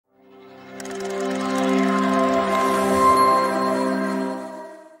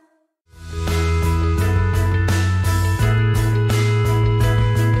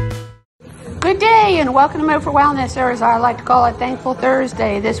and welcome to Move for Wellness, or as I like to call it, Thankful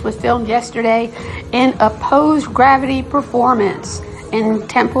Thursday. This was filmed yesterday in opposed gravity performance in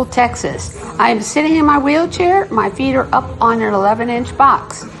Temple, Texas. I am sitting in my wheelchair. My feet are up on an 11-inch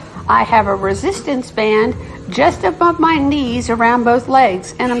box. I have a resistance band just above my knees around both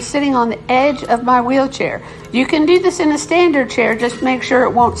legs, and I'm sitting on the edge of my wheelchair. You can do this in a standard chair, just make sure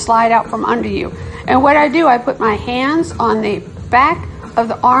it won't slide out from under you. And what I do, I put my hands on the back of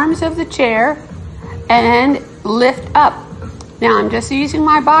the arms of the chair and lift up. Now I'm just using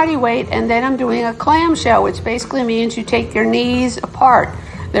my body weight, and then I'm doing a clamshell, which basically means you take your knees apart.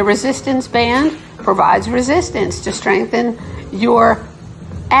 The resistance band provides resistance to strengthen your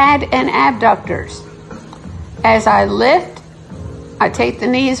ad and abductors. As I lift, I take the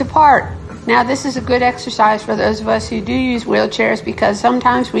knees apart. Now this is a good exercise for those of us who do use wheelchairs, because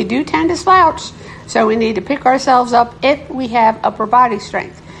sometimes we do tend to slouch, so we need to pick ourselves up if we have upper body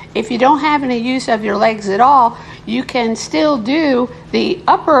strength. If you don't have any use of your legs at all, you can still do the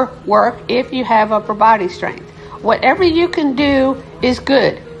upper work if you have upper body strength. Whatever you can do is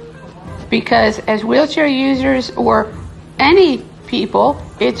good, because as wheelchair users or any people,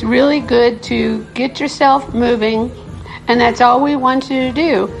 it's really good to get yourself moving, and that's all we want you to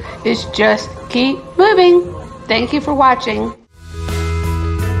do is just keep moving. Thank you for watching.